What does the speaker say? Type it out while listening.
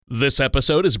This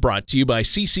episode is brought to you by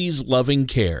CC's Loving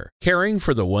Care, caring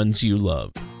for the ones you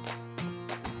love.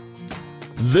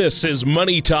 This is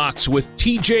Money Talks with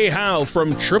TJ Howe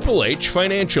from Triple H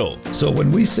Financial. So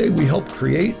when we say we help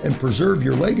create and preserve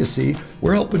your legacy,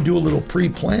 we're helping do a little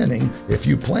pre-planning. If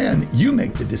you plan, you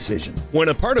make the decision. When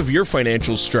a part of your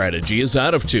financial strategy is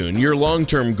out of tune, your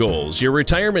long-term goals, your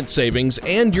retirement savings,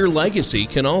 and your legacy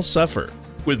can all suffer.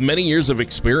 With many years of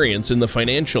experience in the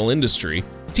financial industry,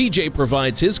 TJ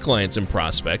provides his clients and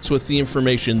prospects with the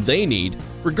information they need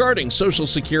regarding Social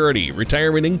Security,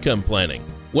 retirement income planning,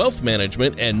 wealth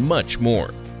management, and much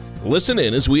more. Listen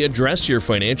in as we address your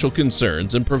financial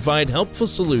concerns and provide helpful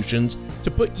solutions to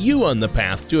put you on the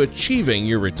path to achieving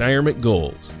your retirement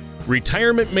goals.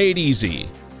 Retirement made easy.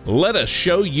 Let us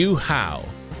show you how.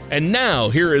 And now,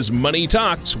 here is Money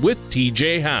Talks with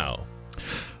TJ Howe.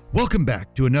 Welcome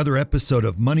back to another episode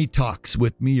of Money Talks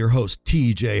with me, your host,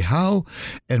 TJ Howe,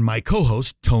 and my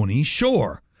co-host, Tony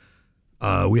Shore.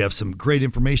 We have some great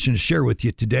information to share with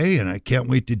you today, and I can't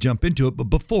wait to jump into it. But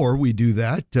before we do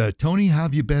that, Tony, how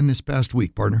have you been this past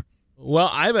week, partner? Well,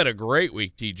 I've had a great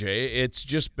week, TJ. It's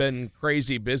just been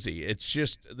crazy busy. It's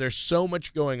just, there's so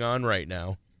much going on right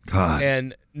now. God.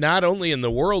 And not only in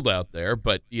the world out there,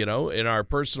 but, you know, in our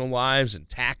personal lives and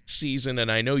tax season.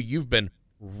 And I know you've been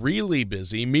really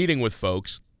busy meeting with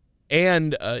folks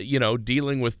and,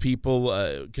 dealing with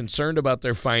people concerned about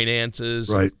their finances.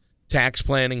 Right. Tax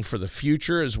planning for the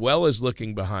future, as well as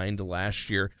looking behind to last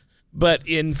year. But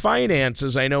in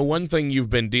finances, I know one thing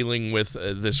you've been dealing with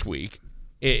this week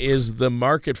is the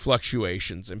market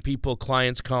fluctuations and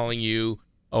clients calling you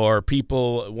or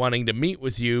people wanting to meet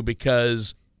with you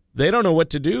because they don't know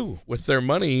what to do with their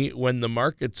money when the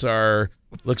markets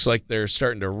looks like they're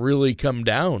starting to really come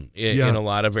down in a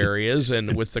lot of areas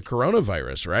and with the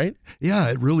coronavirus, right? Yeah,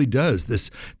 it really does.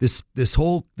 This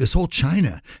whole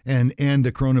China and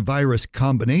the coronavirus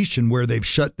combination where they've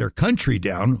shut their country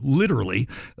down, literally.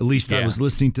 At least I was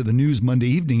listening to the news Monday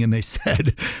evening, and they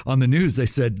said on the news,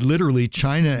 literally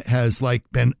China has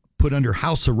been put under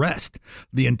house arrest,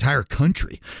 the entire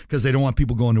country, because they don't want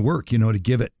people going to work, to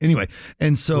give it. Anyway,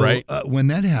 and so when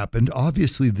that happened,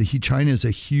 obviously China is a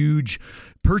huge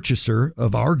purchaser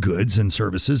of our goods and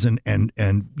services, and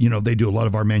they do a lot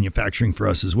of our manufacturing for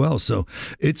us as well. So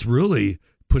it's really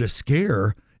put a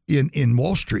scare in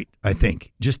Wall Street, I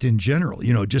think, just in general,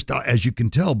 just as you can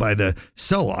tell by the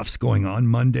sell-offs going on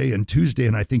Monday and Tuesday.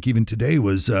 And I think even today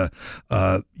was,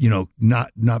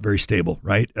 not very stable,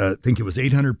 right? I think it was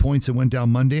 800 points that went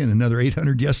down Monday and another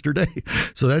 800 yesterday.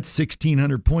 So that's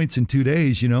 1,600 points in 2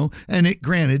 days, and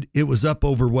granted, it was up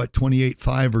over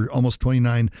 28.5 or almost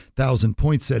 29,000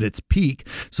 points at its peak.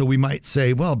 So we might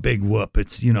say, well, big whoop,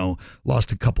 it's,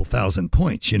 lost a couple thousand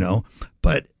points,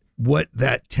 but what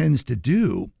that tends to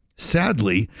do,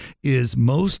 sadly, is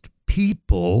most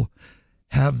people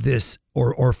have this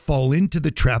or fall into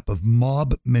the trap of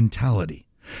mob mentality.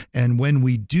 And when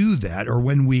we do that, or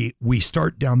when we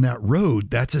start down that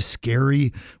road, that's a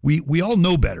scary, we all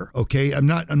know better. Okay. I'm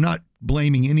not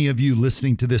blaming any of you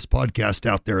listening to this podcast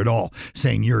out there at all,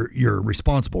 saying you're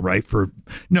responsible, right?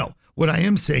 No, what I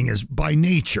am saying is by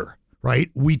nature,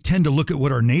 right? We tend to look at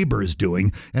what our neighbor is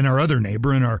doing and our other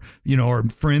neighbor and our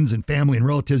friends and family and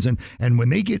relatives. And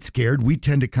when they get scared, we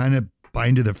tend to kind of buy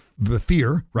into the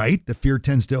fear, right? The fear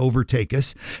tends to overtake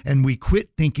us, and we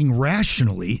quit thinking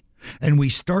rationally, and we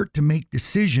start to make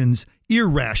decisions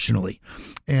irrationally.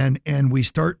 And we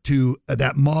start to,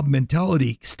 that mob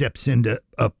mentality steps into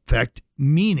effect,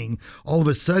 meaning all of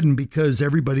a sudden, because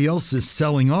everybody else is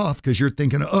selling off, because you're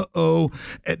thinking, and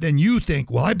then you think,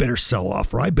 well, I better sell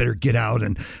off, or I better get out,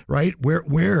 and right,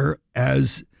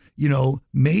 whereas,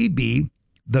 maybe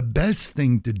the best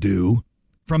thing to do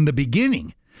from the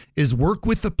beginning is work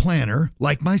with a planner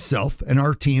like myself and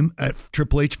our team at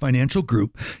Triple H Financial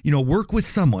Group. Work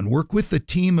with a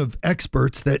team of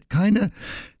experts that kind of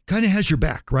has your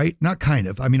back, right? Not kind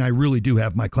of. I mean, I really do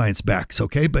have my clients' backs,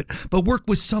 okay? But work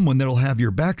with someone that'll have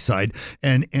your backside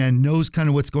and knows kind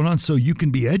of what's going on, so you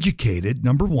can be educated.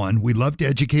 Number one, we love to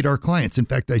educate our clients. In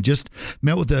fact, I just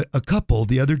met with a couple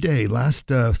the other day, last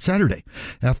Saturday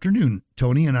afternoon,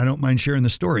 Tony, and I don't mind sharing the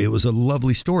story. It was a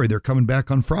lovely story. They're coming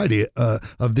back on Friday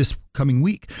of this coming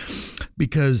week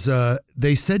because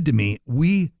they said to me,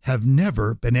 we have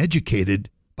never been educated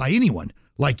by anyone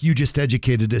like you just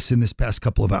educated us in this past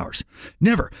couple of hours.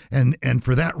 Never. And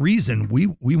for that reason,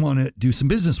 we want to do some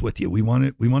business with you. We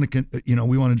want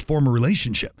to form a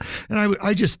relationship. And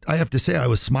I have to say, I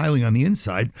was smiling on the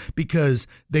inside because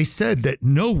they said that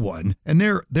no one, and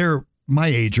they're my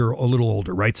age or a little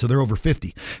older, right? So they're over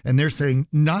 50. And they're saying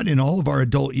not in all of our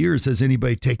adult years has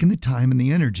anybody taken the time and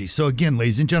the energy. So again,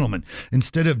 ladies and gentlemen,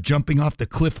 instead of jumping off the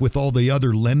cliff with all the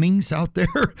other lemmings out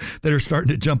there that are starting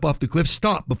to jump off the cliff,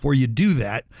 stop before you do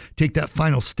that. Take that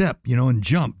final step, and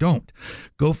jump. Don't.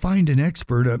 Go find an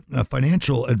expert, a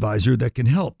financial advisor that can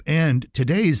help. And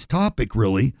today's topic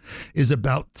really is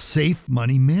about safe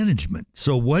money management.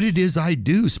 So what it is I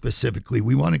do specifically,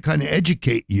 we want to kind of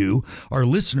educate you, our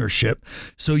listenership,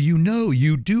 so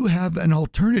you do have an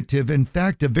alternative, in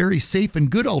fact, a very safe and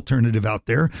good alternative out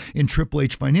there in Triple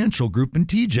H Financial Group and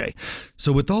TJ.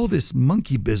 So with all this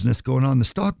monkey business going on in the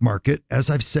stock market, as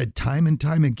I've said time and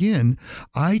time again,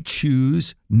 I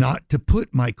choose not to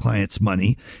put my clients'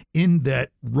 money in that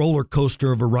roller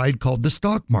coaster of a ride called the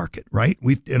stock market, right?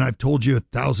 I've told you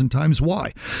 1,000 times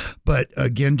why. But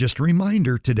again, just a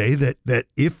reminder today that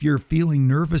if you're feeling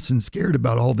nervous and scared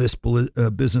about all this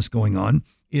business going on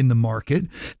in the market,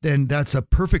 then that's a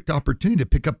perfect opportunity to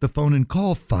pick up the phone and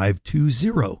call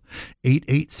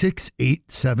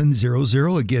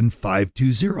 520-886-8700. Again,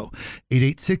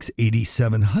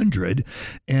 520-886-8700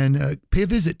 and pay a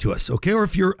visit to us, okay? Or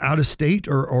if you're out of state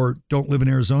or don't live in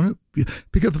Arizona,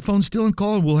 pick up the phone still and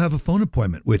call, and we'll have a phone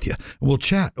appointment with you. We'll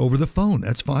chat over the phone.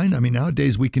 That's fine. I mean,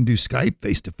 nowadays we can do Skype,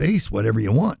 face-to-face, whatever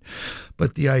you want.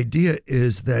 But the idea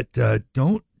is that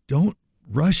don't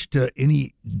rush to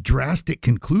any drastic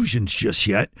conclusions just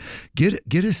yet.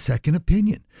 Get a second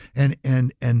opinion and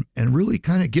really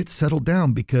kind of get settled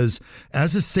down, because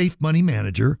as a safe money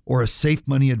manager or a safe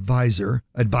money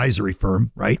advisory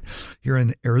firm, right, here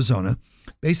in Arizona,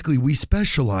 basically we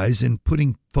specialize in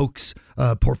putting folks'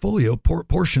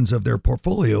 portions of their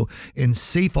portfolio in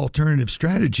safe alternative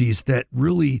strategies that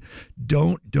really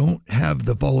don't have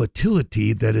the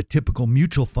volatility that a typical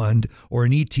mutual fund or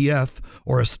an ETF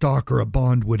or a stock or a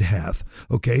bond would have.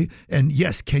 Okay. And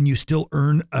yes, can you still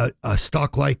earn a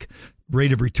stock-like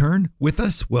rate of return with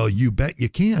us? Well, you bet you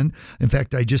can. In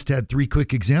fact, I just had 3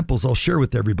 quick examples I'll share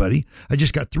with everybody. I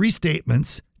just got 3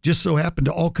 statements, just so happened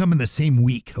to all come in the same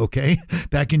week, okay?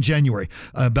 Back in January,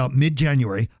 about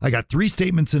mid-January, I got 3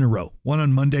 statements in a row, one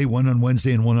on Monday, one on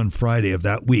Wednesday, and one on Friday of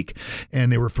that week.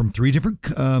 And they were from 3 different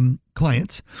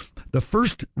clients. The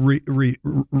first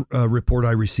report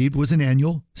I received was an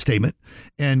annual statement,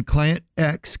 and client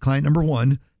X, client number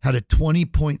 1, had a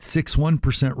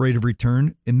 20.61% rate of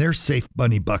return in their safe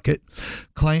money bucket.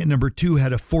 Client number 2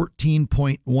 had a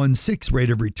 14.16 rate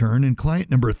of return, and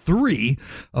client number 3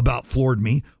 about floored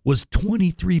me, was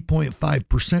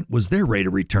 23.5% was their rate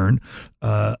of return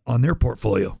on their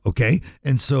portfolio. Okay.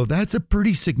 And so that's a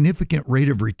pretty significant rate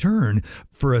of return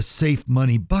for a safe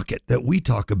money bucket that we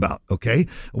talk about. Okay.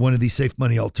 One of these safe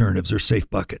money alternatives or safe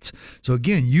buckets. So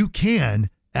again, you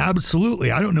can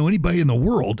absolutely. I don't know anybody in the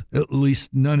world, at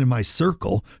least none in my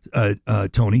circle,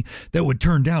 Tony, that would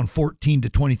turn down 14 to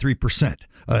 23%,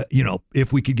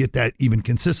 if we could get that even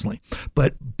consistently.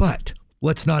 But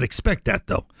let's not expect that,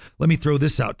 though. Let me throw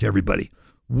this out to everybody.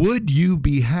 Would you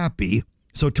be happy?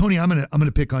 So, Tony, I'm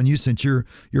gonna pick on you since you're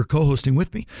co-hosting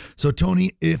with me. So,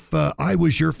 Tony, if I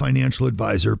was your financial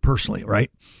advisor personally, right,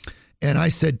 and I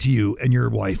said to you and your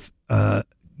wife,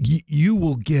 you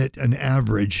will get an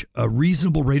average, a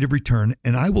reasonable rate of return,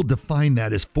 and I will define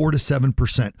that as 4 to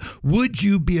 7%. Would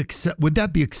that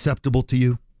be acceptable to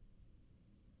you?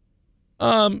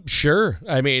 Sure.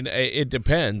 I mean, it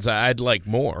depends. I'd like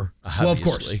more,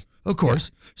 obviously. Well, of course.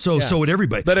 Yeah. So would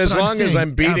everybody. But as long as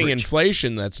I'm beating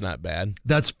inflation, that's not bad.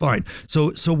 That's fine.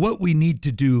 So what we need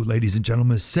to do, ladies and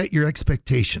gentlemen, is set your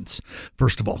expectations,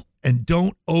 first of all. And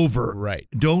don't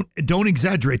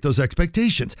exaggerate those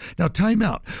expectations. Now, time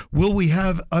out. Will we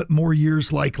have more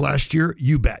years like last year?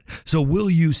 You bet. So will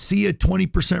you see a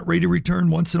 20% rate of return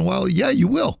once in a while? Yeah, you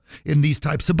will in these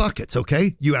types of buckets,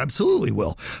 okay? You absolutely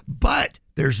will. But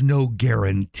there's no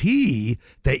guarantee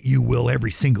that you will every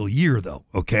single year, though,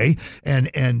 okay? And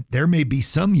there may be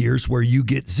some years where you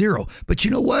get 0. But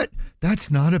you know what? That's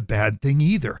not a bad thing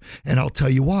either. And I'll tell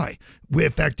you why.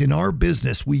 In fact, in our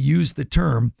business, we use the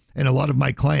term, and a lot of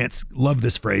my clients love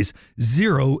this phrase,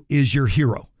 0 is your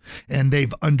hero. And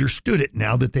they've understood it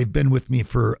now that they've been with me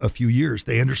for a few years.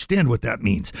 They understand what that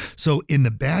means. So in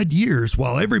the bad years,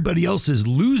 while everybody else is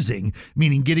losing,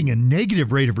 meaning getting a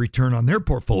negative rate of return on their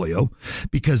portfolio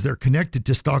because they're connected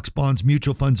to stocks, bonds,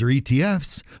 mutual funds, or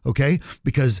ETFs, okay?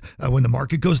 Because when the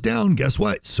market goes down, guess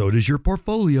what? So does your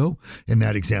portfolio in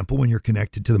that example when you're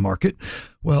connected to the market.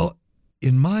 Well,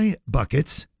 in my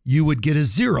buckets, you would get a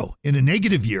 0 in a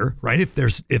negative year, right? If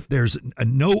there's a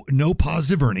no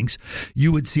positive earnings,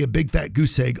 you would see a big fat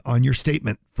goose egg on your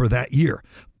statement for that year.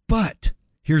 But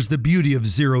here's the beauty of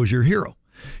 0 is your hero.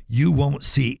 you won't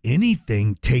see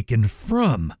anything taken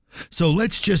from. So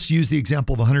let's just use the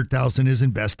example of 100,000 is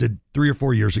invested 3 or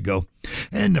 4 years ago.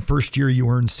 And the first year you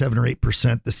earned 7 or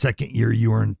 8%. The second year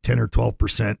you earned 10 or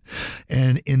 12%.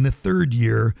 And in the third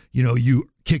year, you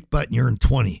kick butt and you earn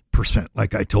 20%,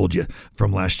 like I told you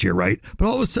from last year, right? But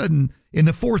all of a sudden, in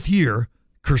the fourth year,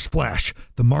 kersplash,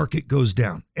 the market goes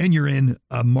down and you're in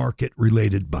a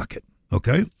market-related bucket.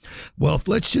 Okay. Well, if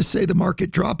let's just say the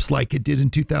market drops like it did in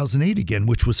 2008 again,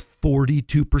 which was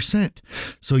 42%.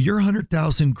 So your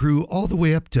 100,000 grew all the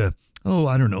way up to,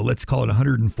 I don't know, let's call it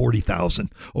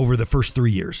 140,000 over the first 3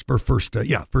 years or first 3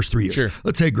 years. Sure.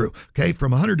 Let's say it grew. Okay.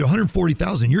 From 100 to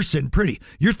 140,000, you're sitting pretty.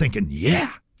 You're thinking,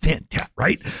 yeah, fantastic,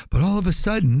 right? But all of a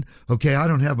sudden, okay, I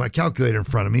don't have my calculator in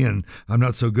front of me and I'm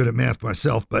not so good at math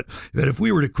myself, but if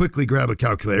we were to quickly grab a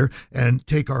calculator and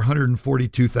take our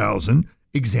 142,000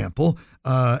 example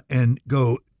and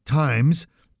go times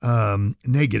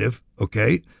negative,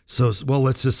 okay? So,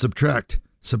 let's just subtract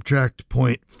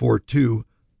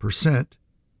 0.42%,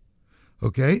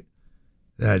 okay?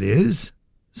 That is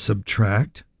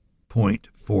subtract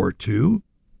 0.42,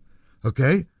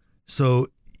 okay? So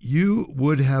you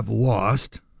would have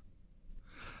lost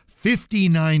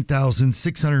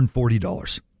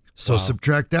 $59,640. So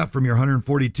subtract that from your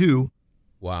 142.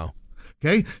 Wow.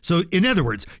 Okay. So in other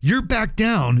words, you're back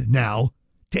down now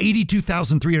to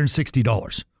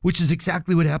 $82,360, which is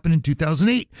exactly what happened in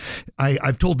 2008.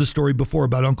 I've told the story before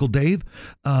about Uncle Dave.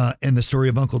 And the story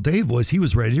of Uncle Dave was he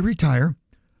was ready to retire,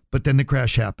 but then the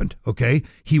crash happened. Okay.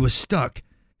 He was stuck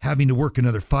having to work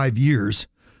another 5 years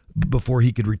before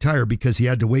he could retire because he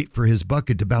had to wait for his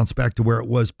bucket to bounce back to where it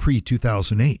was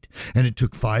pre-2008. And it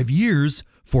took 5 years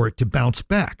for it to bounce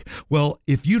back. Well,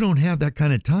 if you don't have that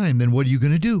kind of time, then what are you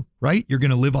going to do, right? You're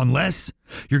going to live on less.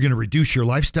 You're going to reduce your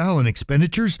lifestyle and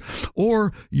expenditures,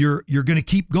 or you're going to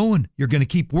keep going. You're going to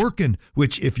keep working,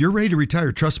 which if you're ready to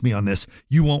retire, trust me on this,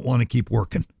 you won't want to keep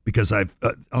working because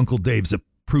Uncle Dave's a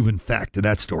proven fact to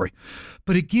that story.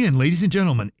 But again, ladies and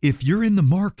gentlemen, if you're in the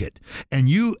market and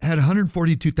you had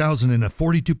 142,000 and a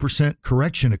 42%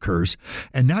 correction occurs,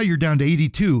 and now you're down to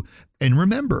 82, and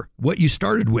remember what you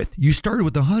started with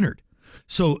 100.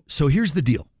 So here's the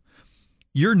deal.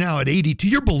 You're now at 82.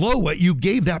 You're below what you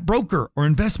gave that broker or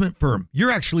investment firm.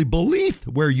 You're actually beneath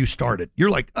where you started. You're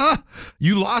like,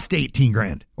 you lost 18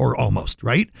 grand or almost,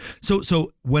 right?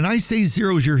 So when I say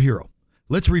zero is your hero,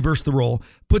 let's reverse the role.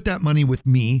 Put that money with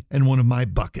me and one of my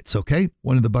buckets, okay?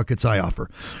 One of the buckets I offer.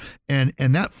 And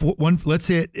that one, let's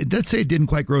say it didn't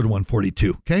quite grow to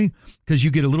 142, okay? Because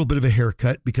you get a little bit of a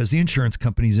haircut because the insurance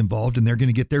company's involved and they're going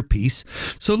to get their piece.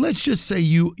 So let's just say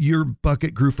your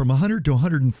bucket grew from 100 to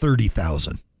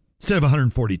 130,000 instead of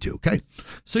 142, okay?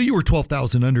 So you were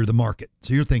 12,000 under the market.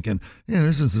 So you're thinking, yeah,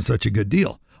 this isn't such a good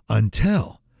deal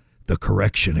until the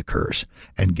correction occurs.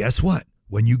 And guess what?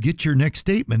 When you get your next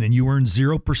statement and you earn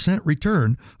 0%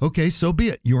 return, okay, so be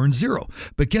it. You earn zero.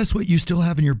 But guess what you still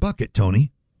have in your bucket,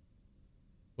 Tony?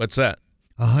 What's that?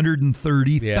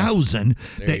 130,000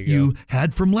 that you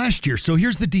had from last year. So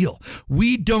here's the deal.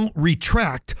 We don't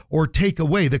retract or take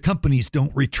away. The companies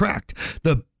don't retract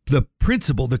the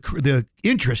principal, the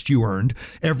interest you earned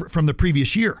from the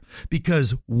previous year,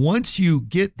 because once you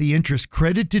get the interest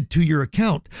credited to your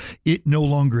account, it no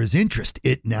longer is interest.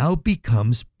 It now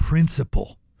becomes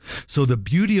principal. So the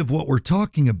beauty of what we're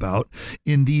talking about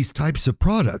in these types of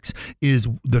products is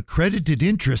the credited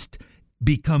interest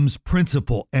becomes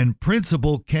principal, and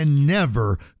principal can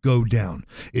never go down.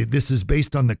 This is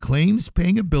based on the claims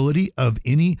paying ability of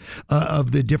any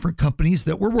of the different companies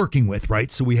that we're working with,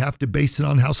 right? So we have to base it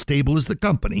on how stable is the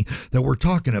company that we're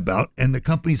talking about. And the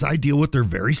companies I deal with, they're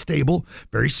very stable,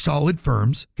 very solid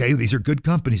firms. Okay, these are good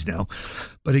companies now.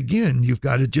 But again, you've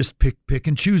got to just pick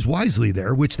and choose wisely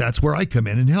there, which that's where I come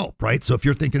in and help, right? So if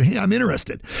you're thinking, hey, I'm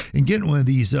interested in getting one of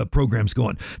these programs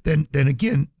going, then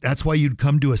again, that's why you'd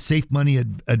come to a Safe Money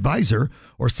advisor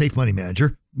or Safe Money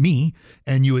manager, me,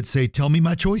 and you would say, tell me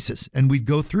my choices. And we'd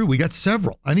go through. We got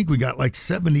several. I think we got like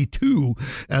 72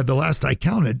 the last I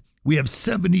counted. We have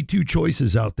 72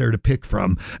 choices out there to pick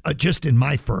from just in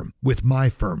my firm, with my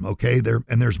firm, okay?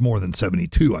 There's more than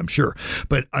 72, I'm sure.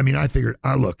 But, I mean, I figured,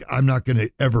 look, I'm not going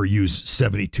to ever use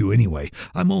 72 anyway.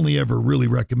 I'm only ever really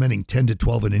recommending 10 to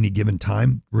 12 at any given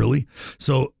time, really.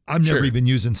 So I'm never even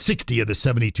using 60 of the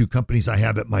 72 companies I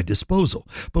have at my disposal.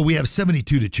 But we have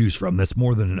 72 to choose from. That's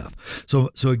more than enough. So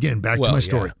again, back to my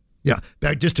story. Yeah,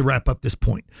 back just to wrap up this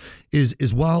point, is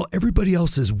while everybody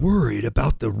else is worried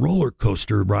about the roller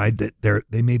coaster ride that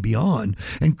they may be on,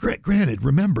 and granted,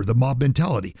 remember the mob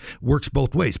mentality works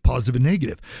both ways, positive and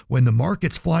negative. When the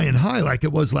market's flying high like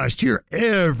it was last year,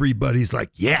 everybody's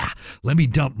like, yeah, let me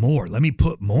dump more, let me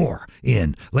put more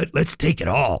in, let's take it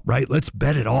all, right? Let's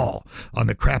bet it all on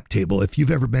the crap table. If you've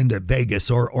ever been to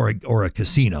Vegas or a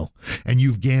casino and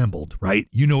you've gambled, right?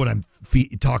 You know what I'm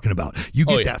talking about. You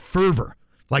get that fervor.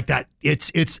 Like that,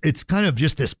 it's kind of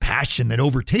just this passion that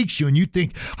overtakes you, and you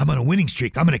think, I'm on a winning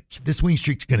streak. This winning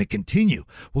streak's going to continue.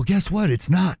 Well, guess what? It's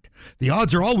not. The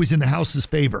odds are always in the house's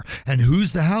favor. And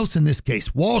who's the house in this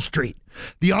case? Wall Street.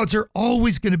 The odds are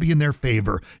always going to be in their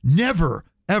favor. Never,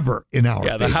 ever in our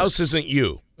favor. Yeah, the house isn't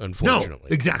you, unfortunately.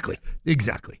 No, exactly.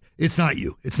 It's not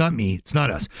you. It's not me. It's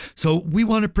not us. So we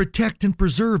want to protect and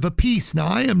preserve a peace. Now,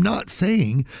 I am not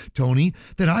saying, Tony,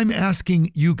 that I'm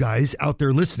asking you guys out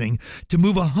there listening to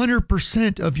move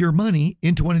 100% of your money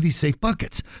into one of these safe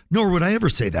buckets. Nor would I ever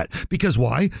say that. Because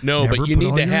why? No, but you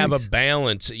need to have a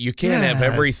balance. You can't have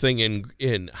everything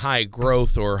in high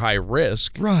growth or high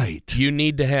risk. Right. You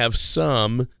need to have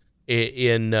some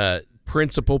in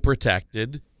principal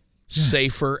protected,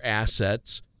 safer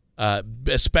assets.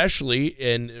 Especially,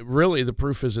 and really the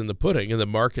proof is in the pudding, and the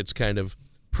market's kind of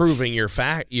proving your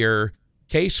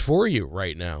case for you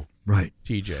right now. Right.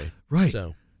 TJ. Right.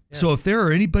 So if there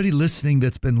are anybody listening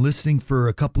that's been listening for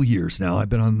a couple years now, I've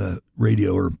been on the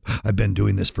radio, or I've been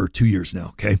doing this for 2 years now,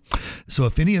 okay? So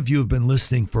if any of you have been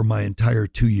listening for my entire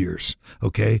 2 years,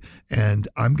 okay, and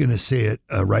I'm going to say it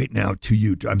right now to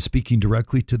you, I'm speaking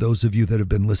directly to those of you that have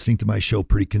been listening to my show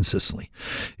pretty consistently,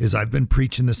 is I've been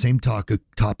preaching the same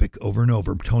topic over and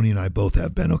over. Tony and I both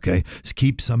have been, okay? Is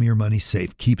keep some of your money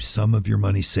safe. Keep some of your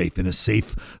money safe in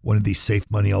one of these safe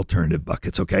money alternative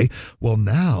buckets, okay? Well,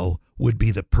 now would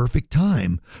be the perfect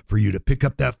time for you to pick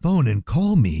up that phone and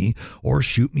call me or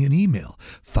shoot me an email.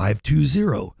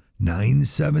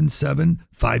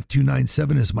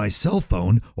 520-977-5297 is my cell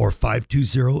phone, or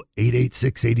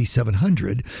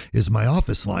 520-886-8700 is my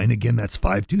office line. Again, that's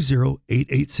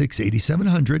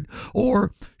 520-886-8700,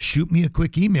 or shoot me a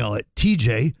quick email at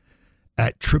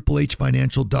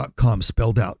tj@triplehfinancial.com,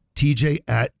 spelled out.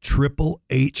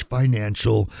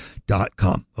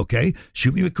 TJ@triplehfinancial.com. Okay.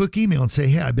 Shoot me a quick email and say,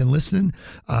 hey, I've been listening.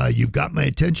 You've got my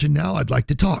attention now. I'd like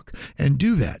to talk, and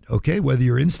do that. Okay. Whether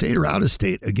you're in state or out of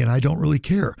state, again, I don't really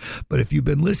care. But if you've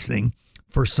been listening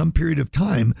for some period of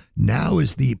time, now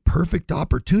is the perfect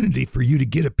opportunity for you to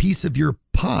get a piece of your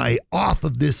pie off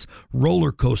of this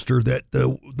roller coaster that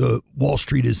the Wall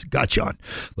Street has got you on.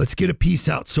 Let's get a piece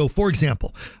out. So, for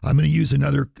example, I'm going to use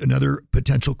another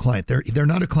potential client. They're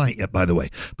not a client yet, by the way,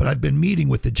 but I've been meeting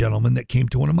with the gentleman that came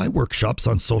to one of my workshops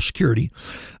on Social Security,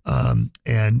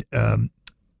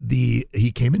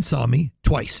 he came and saw me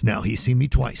twice. Now he's seen me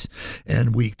twice,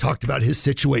 and we talked about his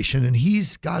situation, and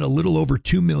he's got a little over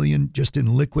 $2 million just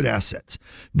in liquid assets,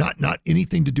 not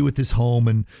anything to do with his home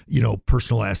and,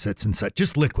 personal assets and such,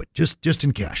 just liquid, just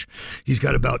in cash. He's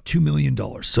got about $2 million.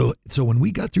 So when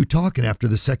we got through talking after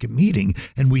the second meeting,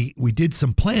 and we did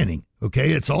some planning,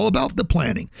 okay, it's all about the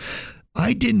planning.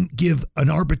 I didn't give an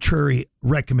arbitrary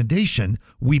recommendation.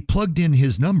 We plugged in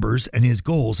his numbers and his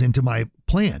goals into my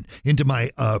plan, into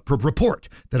my report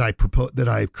that I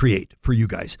create for you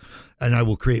guys, and I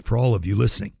will create for all of you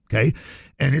listening. Okay,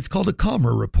 and it's called a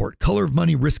COMR report, Color of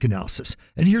Money Risk Analysis.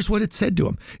 And here's what it said to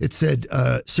him. It said,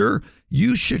 "Sir,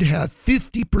 you should have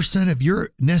 50% of your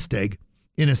nest egg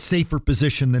in a safer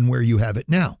position than where you have it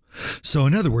now." So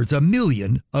in other words, $1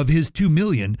 million of his $2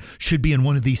 million should be in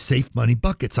one of these safe money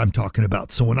buckets I'm talking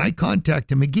about. So when I contact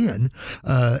him again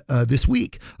this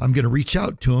week, I'm going to reach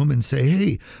out to him and say,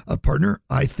 hey, partner,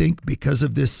 I think because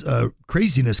of this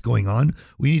craziness going on,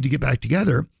 we need to get back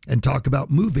together and talk about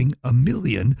moving $1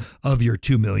 million of your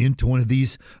 $2 million to one of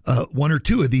these, one or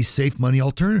two of these safe money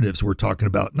alternatives we're talking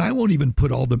about. And I won't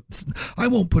put all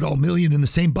 $1 million in the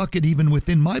same bucket, even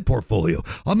within my portfolio.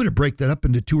 I'm going to break that up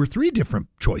into 2 or 3 different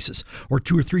choices, or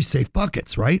 2 or 3 safe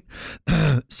buckets, right?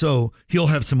 So he'll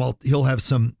have some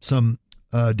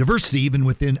diversity even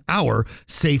within our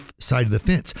safe side of the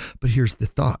fence. But here's the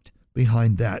thought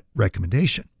behind that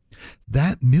recommendation: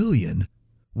 that $1 million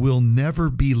will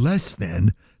never be less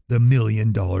than the $1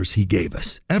 million he gave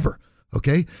us, ever.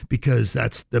 Okay, because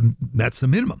that's the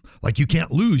minimum. Like, you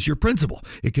can't lose your principal;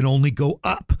 it can only go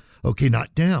up. okay,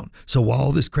 not down. So while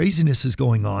all this craziness is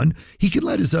going on, he could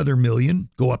let his other $1 million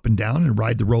go up and down and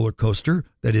ride the roller coaster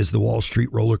that is the Wall Street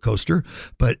roller coaster,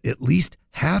 but at least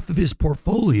half of his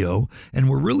portfolio, and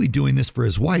we're really doing this for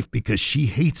his wife because she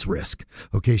hates risk.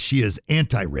 Okay, she is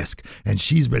anti-risk, and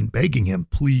she's been begging him,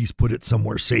 please put it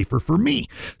somewhere safer for me.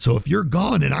 So if you're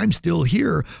gone and I'm still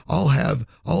here, I'll have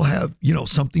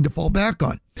something to fall back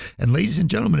on. And ladies and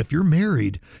gentlemen, if you're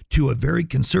married to a very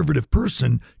conservative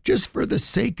person, just for the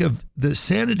sake of the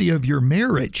sanity of your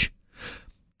marriage,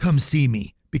 come see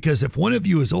me. Because if one of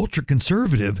you is ultra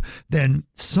conservative, then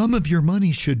some of your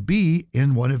money should be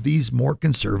in one of these more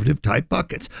conservative type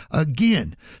buckets.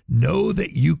 Again, know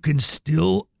that you can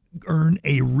still earn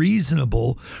a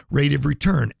reasonable rate of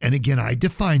return. And again, I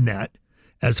define that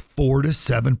as 4 to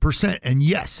 7%. And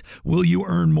yes, will you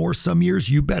earn more some years?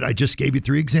 You bet. I just gave you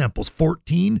 3 examples,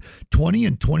 14, 20,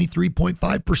 and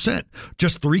 23.5%.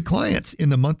 Just 3 clients in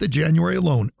the month of January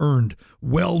alone earned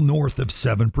well north of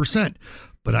 7%.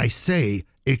 But I say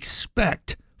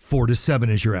expect 4 to 7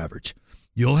 as your average.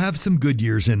 You'll have some good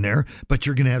years in there, but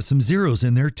you're going to have some zeros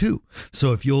in there too.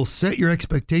 So if you'll set your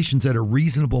expectations at a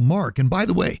reasonable mark, and by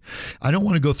the way, I don't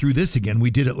want to go through this again.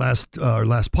 We did it last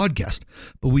podcast,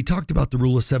 but we talked about the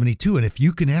rule of 72. And if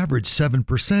you can average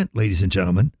 7%, ladies and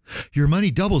gentlemen, your money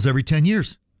doubles every 10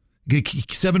 years.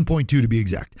 7.2 to be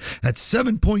exact. At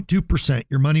 7.2%,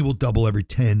 your money will double every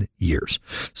 10 years.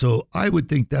 So I would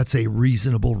think that's a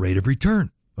reasonable rate of return.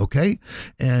 Okay.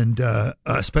 And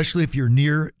especially if you're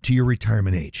near to your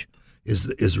retirement age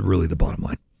is really the bottom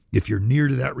line. If you're near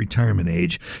to that retirement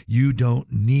age, you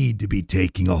don't need to be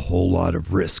taking a whole lot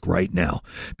of risk right now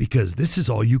because this is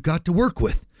all you got to work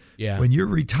with. Yeah. When you're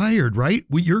retired, right?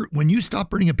 When you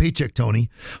stop earning a paycheck, Tony,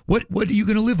 what are you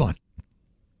going to live on?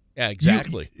 Yeah,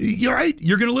 exactly. You're right.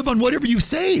 You're going to live on whatever you've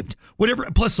saved, whatever,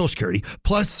 plus Social Security,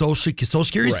 plus Social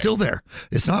Security is still there.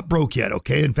 It's not broke yet.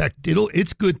 Okay. In fact,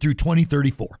 it's good through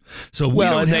 2034. So we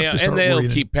don't have to start worrying. And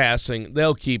they'll keep passing.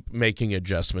 They'll keep making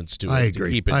adjustments to it to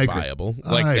keep it viable,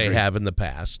 like they have in the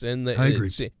past. And I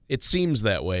agree. It seems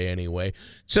that way anyway.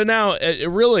 So now,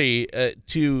 really,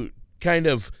 to kind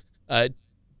of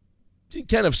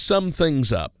sum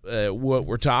things up, what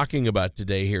we're talking about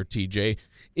today here, TJ,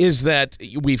 is that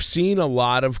we've seen a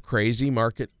lot of crazy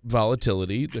market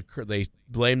volatility. They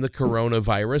blame the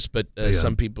coronavirus, but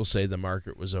some people say the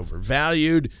market was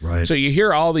overvalued. Right. So you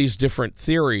hear all these different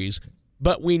theories,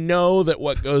 but we know that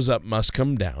what goes up must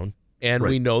come down, and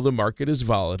we know the market is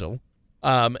volatile.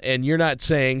 And you're not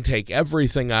saying take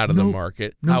everything out of the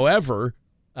market. No. However,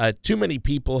 too many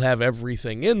people have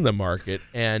everything in the market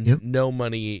and no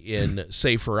money in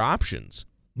safer options.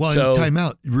 Well, time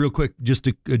out real quick, just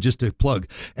to plug,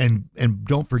 and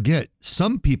don't forget,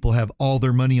 some people have all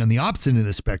their money on the opposite end of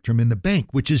the spectrum in the bank,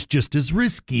 which is just as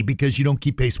risky because you don't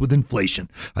keep pace with inflation.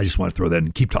 I just want to throw that in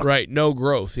and keep talking. Right, no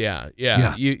growth. Yeah.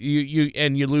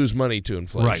 You lose money to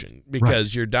inflation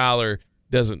because your dollar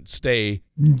doesn't stay.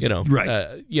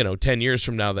 10 years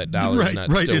from now, that dollar is not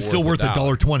still it's still worth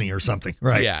 $1.20 or something.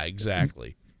 Right. Yeah,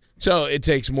 exactly. So it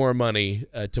takes more money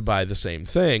to buy the same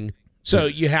thing. So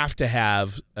you have to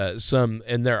have some,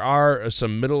 and there are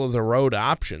some middle-of-the-road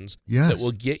options that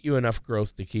will get you enough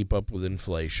growth to keep up with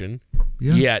inflation,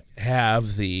 yet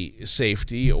have the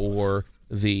safety or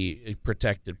the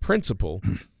protected principle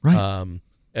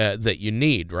that you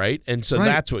need, right? And so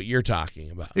that's what you're talking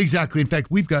about. Exactly. In fact,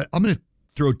 I'm going to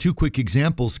throw 2 quick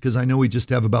examples because I know we just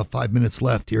have about 5 minutes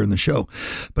left here in the show,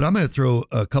 but I'm going to throw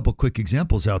a couple quick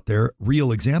examples out there,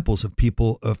 real examples of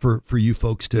people for you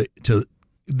folks to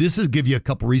this will give you a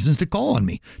couple reasons to call on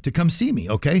me, to come see me,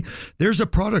 okay? There's a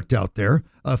product out there,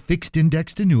 a fixed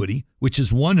indexed annuity, which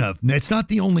is one of, it's not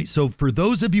the only, so for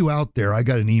those of you out there, I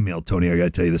got an email, Tony, I got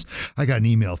to tell you this. I got an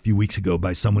email a few weeks ago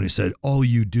by someone who said, all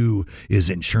you do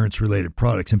is insurance-related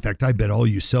products. In fact, I bet all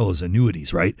you sell is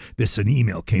annuities, right? An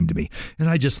email came to me, and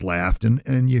I just laughed,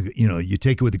 and you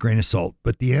take it with a grain of salt.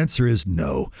 But the answer is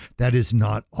no, that is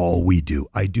not all we do.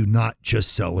 I do not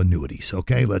just sell annuities,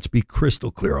 okay? Let's be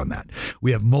crystal clear on that.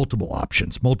 We have multiple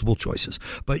options, multiple choices.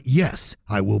 But yes,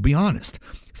 I will be honest.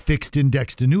 Fixed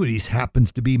indexed annuities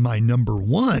happens to be my number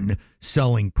one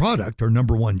selling product or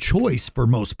number one choice for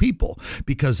most people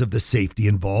because of the safety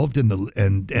involved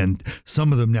and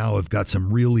some of them now have got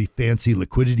some really fancy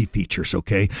liquidity features.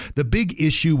 Okay. The big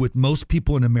issue with most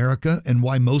people in America and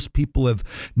why most people have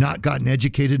not gotten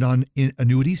educated on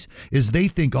annuities is they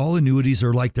think all annuities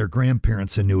are like their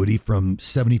grandparents' annuity from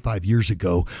 75 years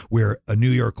ago, where a New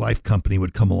York Life company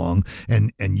would come along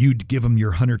and you'd give them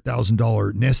your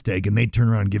 $100,000 nest egg and they'd turn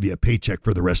around and give you a paycheck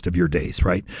for the rest of your days.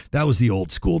 Right. That was the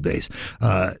old school days.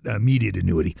 immediate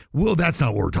annuity. Well, that's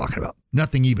not what we're talking about.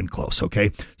 Nothing even close.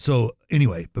 Okay. So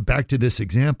anyway, but back to this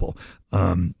example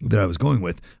that I was going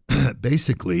with.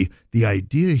 Basically, the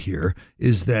idea here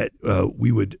is that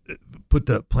we would put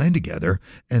the plan together,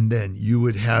 and then you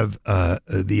would have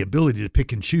the ability to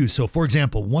pick and choose. So, for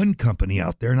example, one company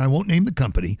out there, and I won't name the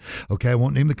company, okay, I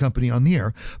won't name the company on the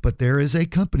air, but there is a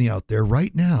company out there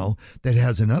right now that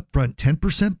has an upfront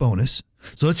 10% bonus.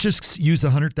 So let's just use the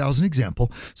 100,000 example.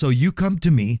 So you come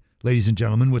to me, ladies and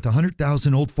gentlemen, with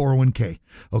 100,000 old 401k,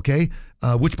 okay?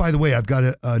 Which, by the way, I've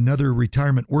got another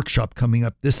retirement workshop coming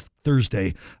up this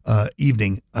Thursday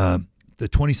evening, the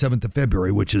 27th of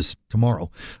February, which is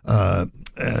tomorrow. And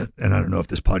I don't know if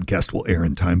this podcast will air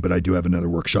in time, but I do have another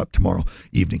workshop tomorrow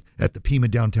evening at the Pima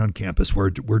downtown campus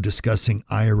where we're discussing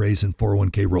IRAs and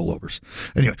 401k rollovers.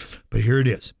 Anyway, but here it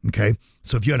is, okay?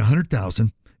 So if you had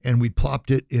 100,000 and we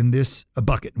plopped it in this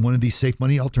bucket, in one of these safe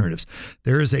money alternatives,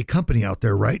 there is a company out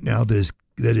there right now that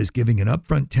is giving an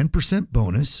upfront 10%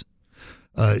 bonus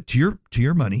to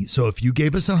your money. So if you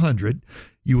gave us 100,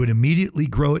 you would immediately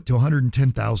grow it to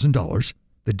 $110,000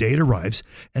 the day it arrives.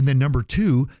 And then number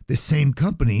two, the same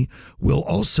company will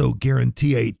also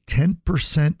guarantee a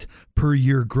 10% per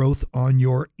year growth on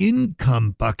your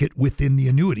income bucket within the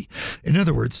annuity. In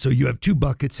other words, so you have two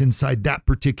buckets inside that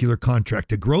particular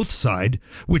contract, a growth side,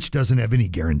 which doesn't have any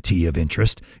guarantee of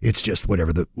interest. It's just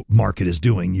whatever the market is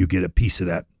doing, you get a piece of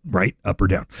that, right? Up or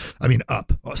down. I mean,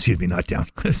 up. Oh, excuse me, not down.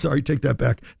 Sorry, take that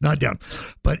back. Not down.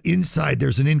 But inside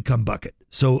there's an income bucket.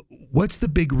 So what's the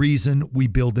big reason we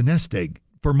build a nest egg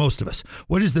for most of us?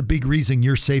 What is the big reason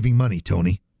you're saving money,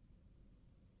 Tony?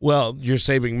 Well, you're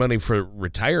saving money for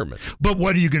retirement. But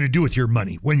what are you going to do with your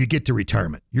money when you get to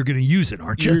retirement? You're going to use it,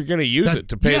 aren't you? You're going to use it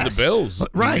to pay the bills.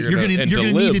 Right. You're going to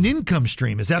need an income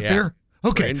stream. Is that fair?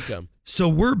 Okay. Income. So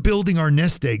we're building our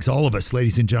nest eggs, all of us,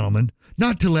 ladies and gentlemen,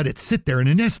 not to let it sit there in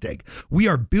a nest egg. We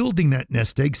are building that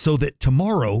nest egg so that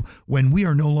tomorrow, when we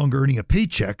are no longer earning a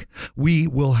paycheck, we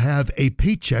will have a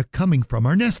paycheck coming from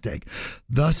our nest egg.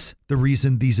 Thus, the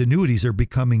reason these annuities are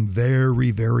becoming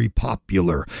very, very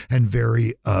popular and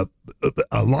very, a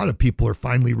lot of people are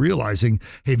finally realizing,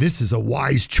 hey, this is a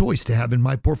wise choice to have in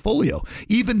my portfolio.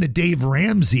 Even the Dave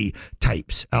Ramsey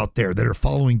types out there that are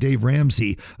following Dave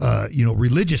Ramsey,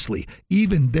 religiously,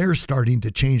 even they're starting to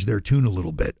change their tune a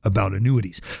little bit about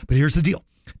annuities. But here's the deal.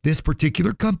 This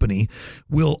particular company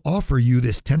will offer you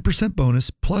this 10%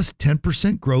 bonus plus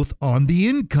 10% growth on the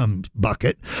income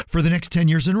bucket for the next 10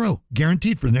 years in a row,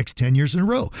 guaranteed for the next 10 years in a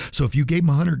row. So if you gave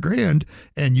them $100,000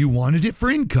 and you wanted it for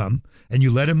income and you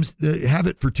let them have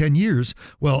it for 10 years,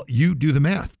 well, you do the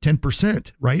math.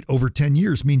 10%, right, over 10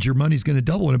 years means your money's going to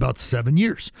double in about 7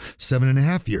 years,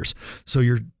 7.5 years. So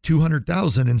you're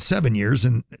 $200,000 in 7 years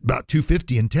and about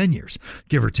 $250 in 10 years,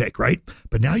 give or take, right?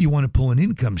 But now you want to pull an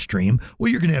income stream. Well,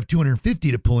 you're going to have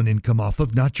 $250 to pull an income off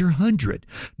of, not your 100.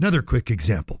 Another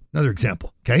example.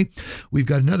 Okay. We've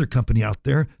got another company out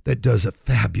there that does a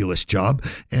fabulous job,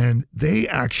 and they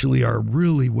actually are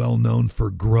really well known for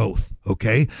growth.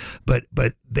 Okay. But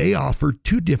they offer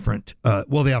two different,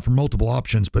 they offer multiple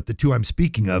options, but the two I'm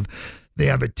speaking of, they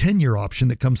have a 10-year option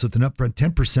that comes with an upfront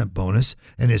 10% bonus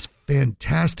and is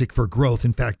fantastic for growth.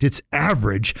 In fact, its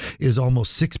average is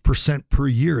almost 6% per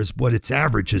year is what its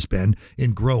average has been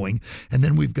in growing. And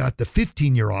then we've got the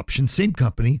 15-year option, same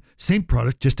company, same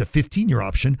product, just a 15-year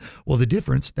option. Well, the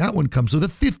difference, that one comes with a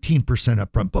 15%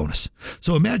 upfront bonus.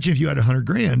 So imagine if you had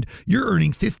 $100,000, you're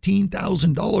earning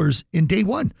 $15,000 in day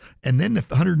one. And then the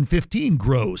 115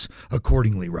 grows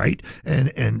accordingly, right?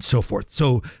 And so forth.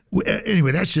 So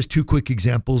anyway, that's just two quick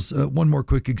examples. One more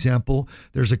quick example.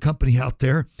 There's a company out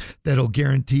there that'll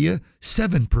guarantee you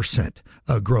 7%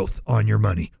 growth on your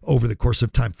money over the course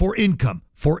of time for income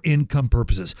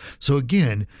purposes. So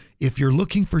again, if you're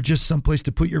looking for just someplace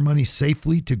to put your money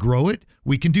safely to grow it,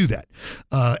 we can do that.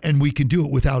 And we can do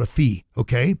it without a fee,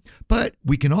 okay? But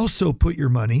we can also put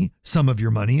some of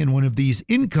your money in one of these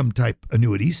income type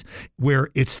annuities where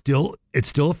it's still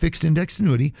a fixed index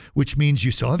annuity, which means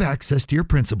you still have access to your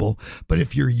principal. But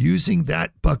if you're using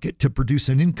that bucket to produce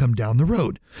an income down the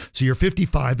road, so you're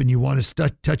 55 and you want to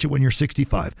touch it when you're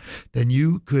 65, then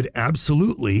you could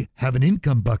absolutely have an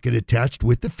income bucket attached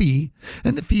with the fee.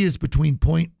 And the fee is between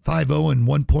 0.50 and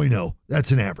 1.0.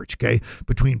 That's an average, okay?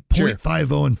 Between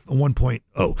 0.50 and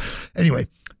 1.0. Anyway,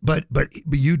 But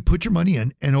you'd put your money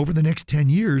in, and over the next 10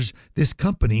 years, this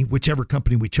company, whichever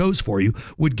company we chose for you,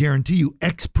 would guarantee you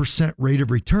X% rate of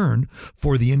return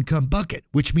for the income bucket,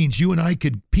 which means you and I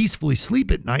could peacefully sleep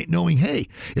at night knowing, hey,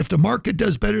 if the market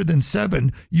does better than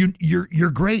 7,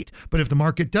 you're great. But if the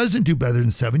market doesn't do better than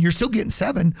 7, you're still getting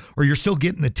 7, or you're still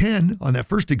getting the 10 on that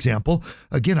first example.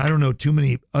 Again, I don't know too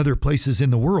many other places in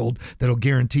the world that'll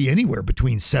guarantee anywhere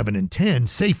between 7 and 10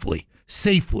 safely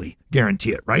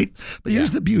guarantee it, right? But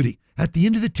here's the beauty. At the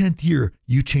end of the 10th year,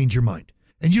 you change your mind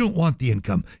and you don't want the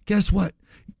income. Guess what?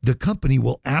 The company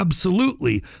will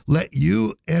absolutely let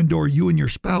you and your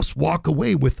spouse walk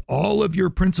away with all of your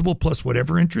principal plus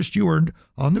whatever interest you earned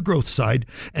on the growth side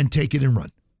and take it and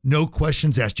run. No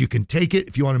questions asked. You can take it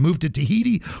if you want to move to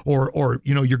Tahiti or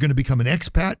you're going to become an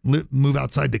expat, move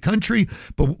outside the country.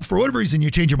 But for whatever reason,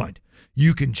 you change your mind.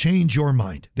 You can change your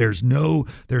mind. There's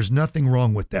nothing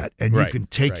wrong with that. And you can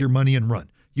take your money and run.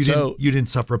 You didn't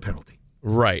suffer a penalty.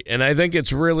 Right. And I think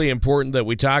it's really important that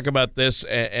we talk about this.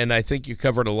 And I think you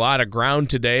covered a lot of ground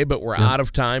today, but we're out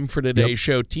of time for today's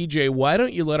show. TJ, why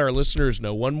don't you let our listeners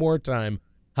know one more time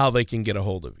how they can get a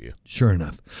hold of you? Sure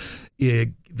enough.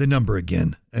 The number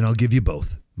again, and I'll give you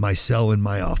both, my cell and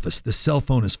my office. The cell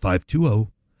phone is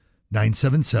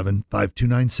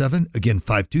 520-977-5297. Again,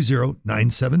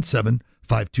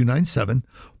 520-977-5297.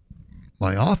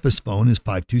 My office phone is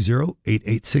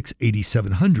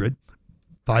 520-886-8700.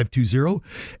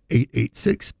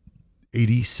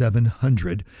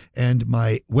 520-886-8700. And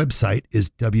my website is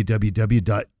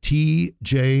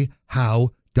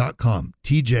www.tjhowe.com.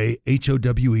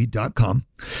 TJHOWE.com.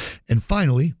 And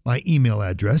finally, my email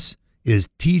address is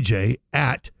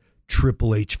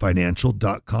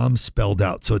tj@triplehfinancial.com, spelled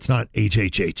out. So it's not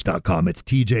HHH.com. It's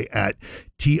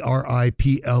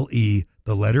TJ@TRIPLE,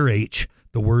 the letter H,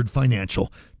 the word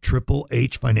financial,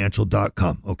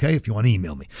 triplehfinancial.com. Okay, if you want to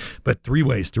email me. But 3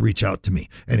 ways to reach out to me.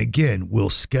 And again, we'll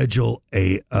schedule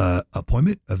a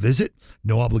appointment, a visit,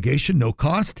 no obligation, no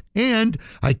cost. And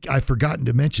I've forgotten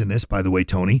to mention this, by the way,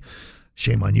 Tony.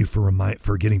 Shame on you for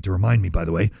forgetting to remind me, by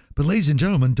the way. But ladies and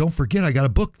gentlemen, don't forget I got a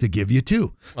book to give you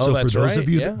too. So for those of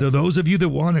you, those of you that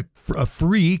want a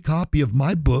free copy of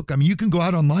my book, I mean, you can go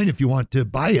out online if you want to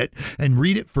buy it and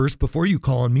read it first before you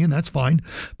call on me, and that's fine.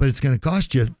 But it's going to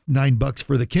cost you $9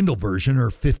 for the Kindle version or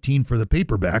 $15 for the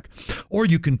paperback. Or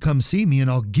you can come see me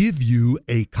and I'll give you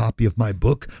a copy of my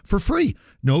book for free.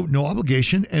 No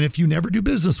obligation. And if you never do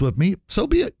business with me, so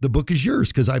be it. The book is yours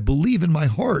because I believe in my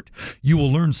heart you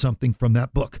will learn something from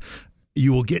that book.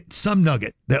 You will get some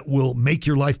nugget that will make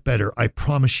your life better. I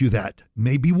promise you that.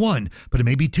 Maybe 1, but it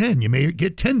may be 10. You may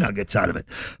get 10 nuggets out of it.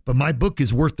 But my book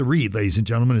is worth the read, ladies and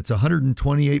gentlemen. It's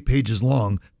 128 pages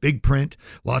long, big print,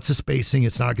 lots of spacing.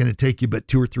 It's not going to take you but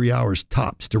 2 or 3 hours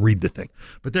tops to read the thing.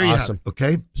 But there you have it,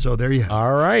 okay? So there you have it.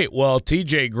 All right. Well,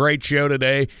 TJ, great show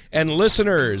today. And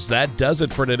listeners, that does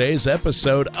it for today's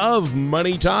episode of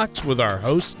Money Talks with our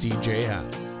host, TJ Howe.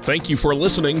 Thank you for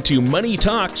listening to Money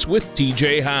Talks with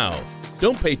TJ Howe.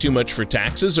 Don't pay too much for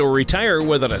taxes or retire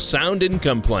without a sound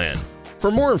income plan. For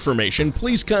more information,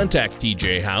 please contact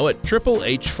TJ Howe at Triple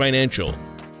H Financial.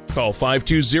 Call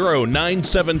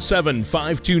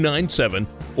 520-977-5297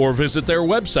 or visit their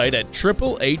website at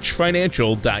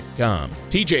triplehfinancial.com.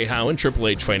 TJ Howe and Triple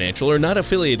H Financial are not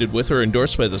affiliated with or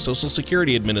endorsed by the Social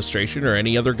Security Administration or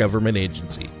any other government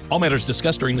agency. All matters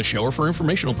discussed during the show are for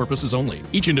informational purposes only.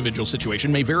 Each individual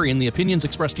situation may vary and the opinions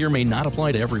expressed here may not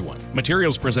apply to everyone.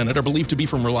 Materials presented are believed to be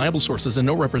from reliable sources and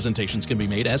no representations can be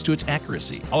made as to its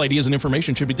accuracy. All ideas and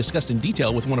information should be discussed in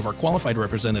detail with one of our qualified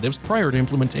representatives prior to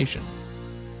implementation.